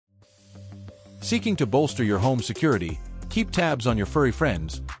Seeking to bolster your home security, keep tabs on your furry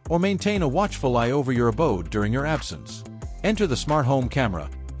friends, or maintain a watchful eye over your abode during your absence? Enter the Smart Home Camera,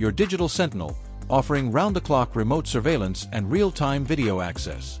 your digital sentinel, offering round-the-clock remote surveillance and real-time video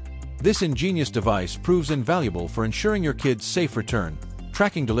access. This ingenious device proves invaluable for ensuring your kids' safe return,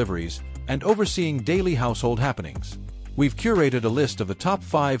 tracking deliveries, and overseeing daily household happenings. We've curated a list of the top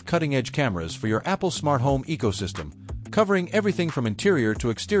 5 cutting-edge cameras for your Apple Smart Home ecosystem, covering everything from interior to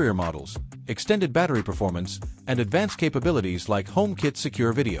exterior models, extended battery performance, and advanced capabilities like HomeKit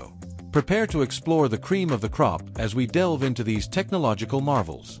secure video. Prepare to explore the cream of the crop as we delve into these technological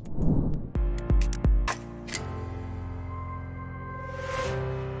marvels.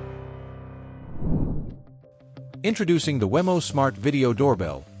 Introducing the Wemo Smart Video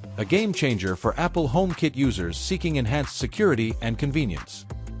Doorbell, a game-changer for Apple HomeKit users seeking enhanced security and convenience.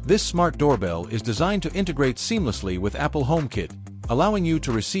 This smart doorbell is designed to integrate seamlessly with Apple HomeKit, allowing you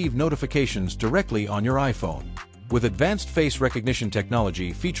to receive notifications directly on your iPhone. With advanced face recognition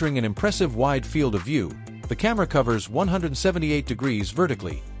technology featuring an impressive wide field of view, the camera covers 178 degrees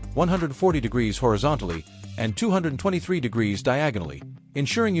vertically, 140 degrees horizontally, and 223 degrees diagonally,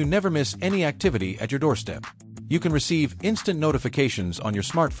 ensuring you never miss any activity at your doorstep. You can receive instant notifications on your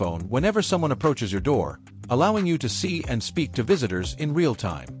smartphone whenever someone approaches your door, allowing you to see and speak to visitors in real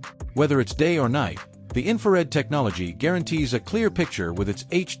time. Whether it's day or night, the infrared technology guarantees a clear picture with its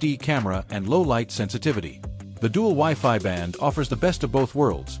HD camera and low light sensitivity. The dual Wi-Fi band offers the best of both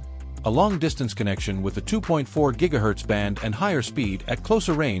worlds, a long-distance connection with the 2.4 GHz band and higher speed at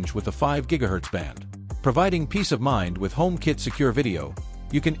closer range with the 5 GHz band. Providing peace of mind with HomeKit Secure Video,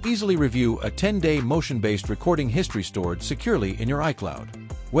 you can easily review a 10-day motion-based recording history stored securely in your iCloud.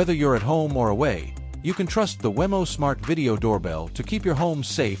 Whether you're at home or away, you can trust the Wemo Smart Video Doorbell to keep your home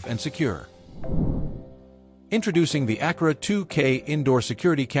safe and secure. Introducing the Acura 2K Indoor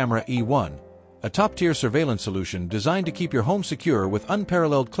Security Camera E1, a top-tier surveillance solution designed to keep your home secure with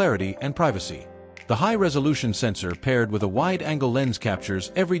unparalleled clarity and privacy. The high-resolution sensor paired with a wide-angle lens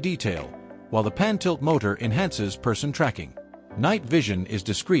captures every detail, while the pan-tilt motor enhances person tracking. Night vision is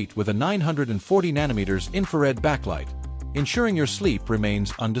discreet with a 940nm infrared backlight, ensuring your sleep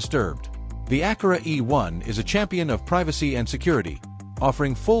remains undisturbed. The Acura E1 is a champion of privacy and security,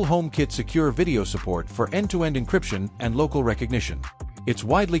 offering full HomeKit secure video support for end-to-end encryption and local recognition. It's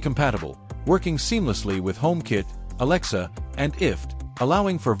widely compatible, working seamlessly with HomeKit, Alexa, and IFT,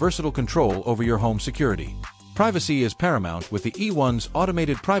 allowing for versatile control over your home security. Privacy is paramount with the E1's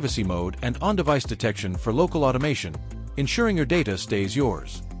automated privacy mode and on-device detection for local automation, ensuring your data stays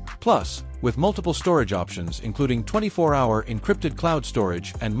yours. Plus, with multiple storage options including 24-hour encrypted cloud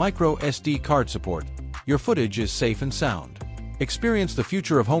storage and micro SD card support, your footage is safe and sound. Experience the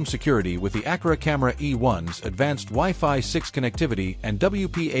future of home security with the Acura Camera E1's advanced Wi-Fi 6 connectivity and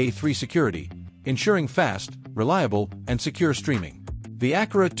WPA3 security, ensuring fast, reliable, and secure streaming. The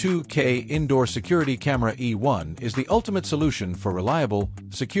Acura 2K Indoor Security Camera E1 is the ultimate solution for reliable,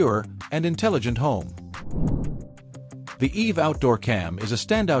 secure, and intelligent home. The Eve Outdoor Cam is a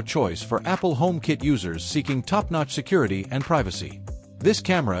standout choice for Apple HomeKit users seeking top-notch security and privacy. This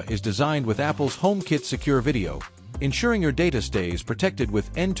camera is designed with Apple's HomeKit Secure Video, ensuring your data stays protected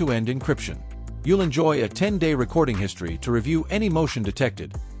with end-to-end encryption. You'll enjoy a 10-day recording history to review any motion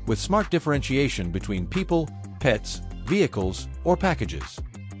detected, with smart differentiation between people, pets, vehicles, or packages.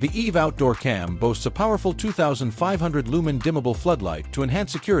 The Eve Outdoor Cam boasts a powerful 2,500 lumen dimmable floodlight to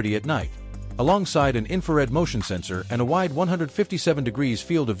enhance security at night, alongside an infrared motion sensor and a wide 157 degrees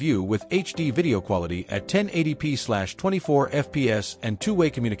field of view with HD video quality at 1080p/24 fps and two-way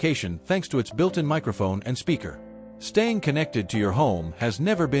communication thanks to its built-in microphone and speaker. Staying connected to your home has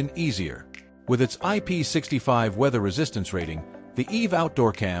never been easier. With its IP65 weather resistance rating, the Eve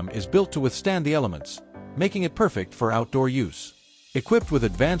Outdoor Cam is built to withstand the elements, making it perfect for outdoor use. Equipped with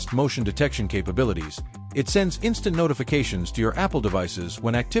advanced motion detection capabilities, it sends instant notifications to your Apple devices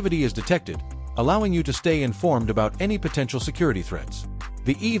when activity is detected, allowing you to stay informed about any potential security threats.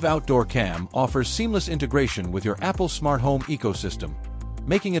 The Eve Outdoor Cam offers seamless integration with your Apple Smart Home ecosystem,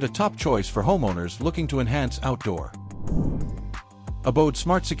 making it a top choice for homeowners looking to enhance outdoor. Abode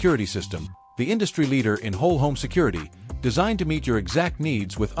Smart Security System, the industry leader in whole home security, designed to meet your exact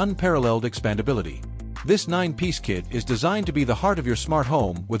needs with unparalleled expandability. This 9-piece kit is designed to be the heart of your smart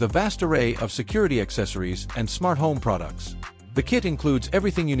home with a vast array of security accessories and smart home products. The kit includes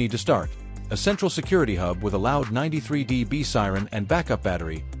everything you need to start: a central security hub with a loud 93 dB siren and backup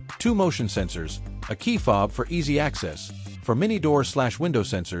battery, 2 motion sensors, a key fob for easy access, for mini door/window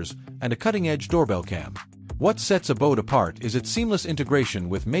sensors, and a cutting-edge doorbell cam. What sets Abode apart is its seamless integration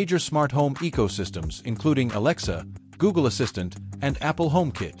with major smart home ecosystems including Alexa, Google Assistant, and Apple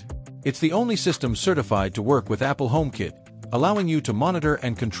HomeKit. It's the only system certified to work with Apple HomeKit, allowing you to monitor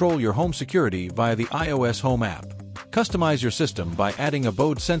and control your home security via the iOS Home app. Customize your system by adding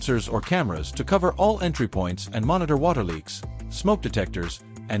abode sensors or cameras to cover all entry points and monitor water leaks, smoke detectors,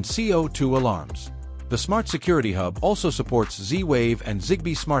 and CO2 alarms. The Smart Security Hub also supports Z-Wave and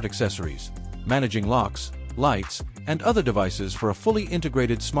Zigbee smart accessories, managing locks, lights, and other devices for a fully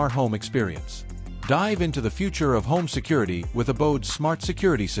integrated smart home experience. Dive into the future of home security with Abode's smart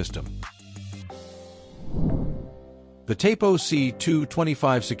security system. The Tapo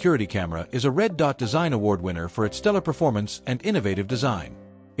C225 security camera is a Red Dot Design Award winner for its stellar performance and innovative design.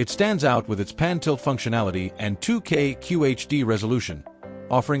 It stands out with its pan-tilt functionality and 2K QHD resolution,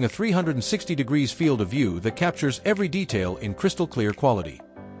 offering a 360 degrees field of view that captures every detail in crystal clear quality.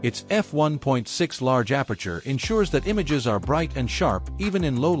 Its f1.6 large aperture ensures that images are bright and sharp even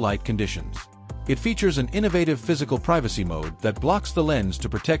in low light conditions. It features an innovative physical privacy mode that blocks the lens to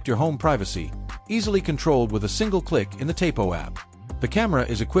protect your home privacy, easily controlled with a single click in the Tapo app. The camera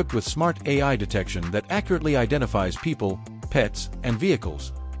is equipped with smart AI detection that accurately identifies people, pets, and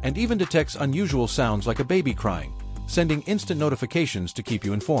vehicles, and even detects unusual sounds like a baby crying, sending instant notifications to keep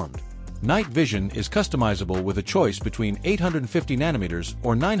you informed. Night vision is customizable with a choice between 850nm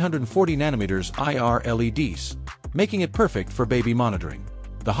or 940nm IR LEDs, making it perfect for baby monitoring.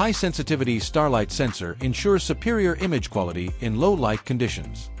 The high-sensitivity Starlight sensor ensures superior image quality in low-light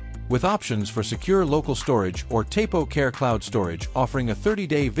conditions. With options for secure local storage or Tapo Care Cloud storage offering a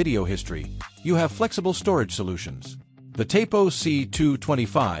 30-day video history, you have flexible storage solutions. The Tapo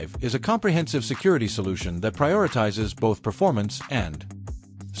C225 is a comprehensive security solution that prioritizes both performance and.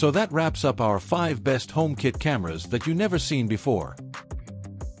 So that wraps up our 5 best HomeKit cameras that you've never seen before.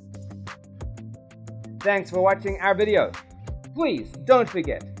 Thanks for watching our video. Please don't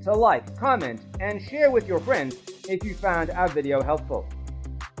forget to like, comment, and share with your friends if you found our video helpful.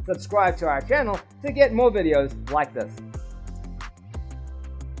 Subscribe to our channel to get more videos like this.